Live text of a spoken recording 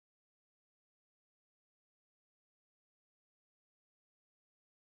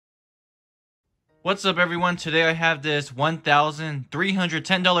What's up, everyone? Today I have this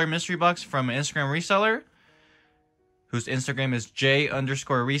 $1,310 mystery box from an Instagram reseller whose Instagram is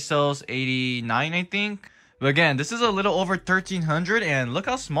J_resells89, I think. But again, this is a little over $1,300 and look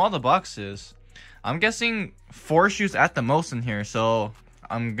how small the box is. I'm guessing 4 shoes at the most in here, so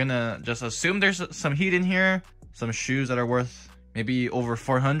I'm gonna just assume there's some heat in here, some shoes that are worth maybe over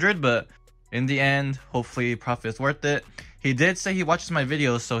 $400, but in the end, hopefully profit is worth it. He did say he watches my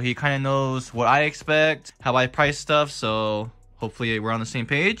videos, so he kind of knows what I expect, how I price stuff, so hopefully we're on the same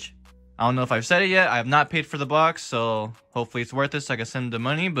page. I don't know if I've said it yet. I have not paid for the box, so hopefully it's worth it so I can send him the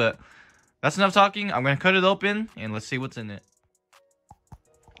money, but that's enough talking. I'm going to cut it open, and let's see what's in it.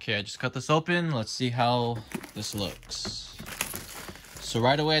 Okay, I just cut this open. Let's see how this looks. So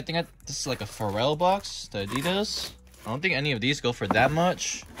right away, I think this is like a Pharrell box, the Adidas. I don't think any of these go for that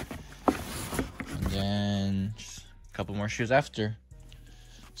much. And then couple more shoes after.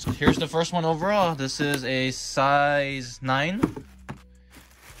 So here's the first one overall. This is a size 9,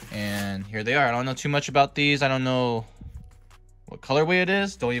 and here they are. I don't know too much about these. I don't know what colorway it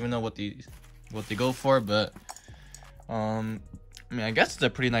is. Don't even know what they go for, but I mean, I guess it's a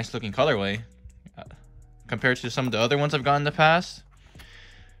pretty nice looking colorway compared to some of the other ones I've gotten in the past.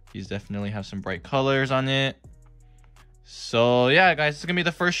 These definitely have some bright colors on it. So yeah, guys, this is gonna be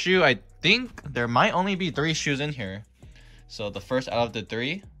the first shoe. I think there might only be 3 shoes in here, so the first out of the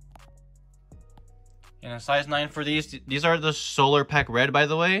 3. And a size 9 for these. These are the Solar Pack Red, by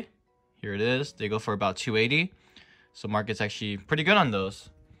the way. Here it is. They go for about $280, so market's actually pretty good on those.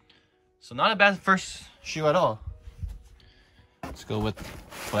 So not a bad first shoe at all. Let's go with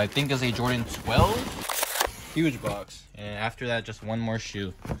what I think is a Jordan 12. Huge box. And after that, just one more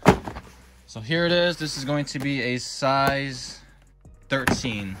shoe. So here it is. This is going to be a size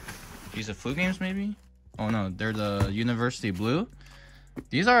 13. These are Flu Games, maybe? Oh no, they're the University Blue.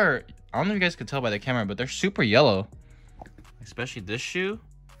 These are, I don't know if you guys could tell by the camera, but they're super yellow. Especially this shoe.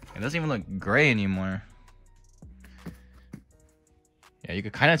 It doesn't even look gray anymore. Yeah, you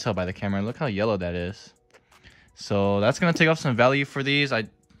could kind of tell by the camera. Look how yellow that is. So that's going to take off some value for these.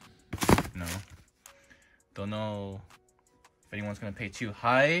 Don't know if anyone's going to pay too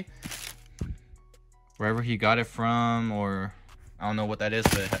high. Wherever he got it from, or I don't know what that is,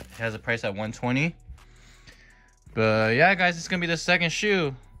 but it has a price at $120. But yeah, guys, it's gonna be the second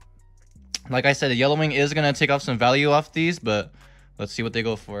shoe. Like I said, the yellowing is gonna take off some value off these, but let's see what they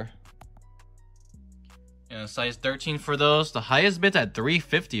go for. And size 13 for those. The highest bid's at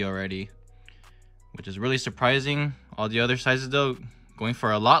 $350 already, which is really surprising. All the other sizes though going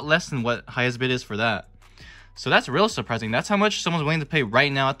for a lot less than what highest bid is for that. So that's real surprising. That's how much someone's willing to pay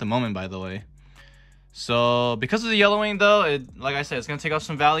right now at the moment, by the way. So because of the yellowing though, like I said, it's gonna take off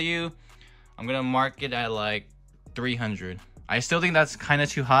some value. I'm gonna mark it at like $300. I still think that's kind of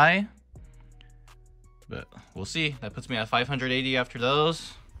too high, but we'll see. That puts me at $580 after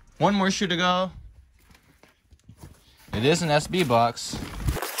those. One more shoe to go. It is an SB box.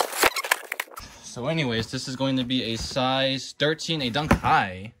 So anyways, this is going to be a size 13, a Dunk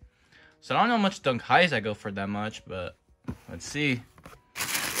High. So I don't know much Dunk Highs that go for that much, but let's see.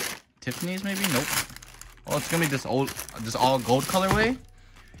 Tiffany's maybe? Nope. Oh, it's gonna be this all gold colorway.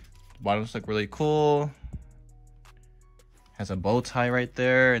 The bottoms look really cool. Has a bow tie right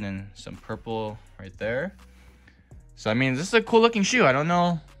there, and then some purple right there. So I mean, this is a cool looking shoe. I don't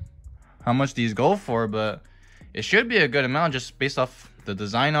know how much these go for, but it should be a good amount just based off the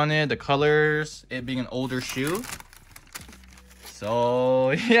design on it, the colors, it being an older shoe.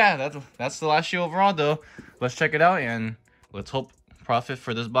 So yeah, that's the last shoe overall though. Let's check it out and let's hope profit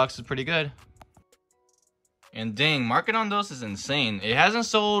for this box is pretty good. And dang, market on those is insane. It hasn't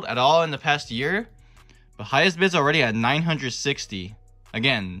sold at all in the past year, but highest bid's already at $960.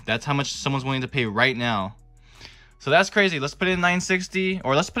 Again, that's how much someone's willing to pay right now. So that's crazy. Let's put it in $960,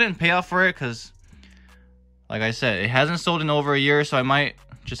 or let's put it in payout for it, because like I said, it hasn't sold in over a year, so I might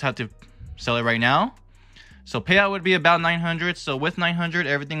just have to sell it right now. So payout would be about $900. So with $900,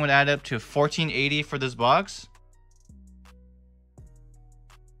 everything would add up to $1,480 for this box.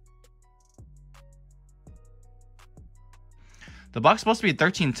 The box is supposed to be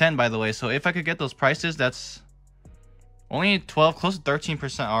 $1,310, by the way. So if I could get those prices, that's only 12, close to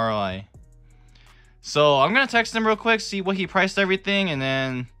 13% ROI. So I'm going to text him real quick, see what he priced everything, and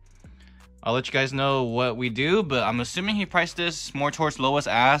then I'll let you guys know what we do. But I'm assuming he priced this more towards lowest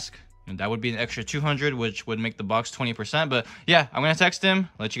ask. And that would be an extra $200, which would make the box 20%. But yeah, I'm going to text him,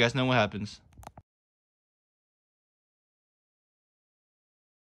 let you guys know what happens.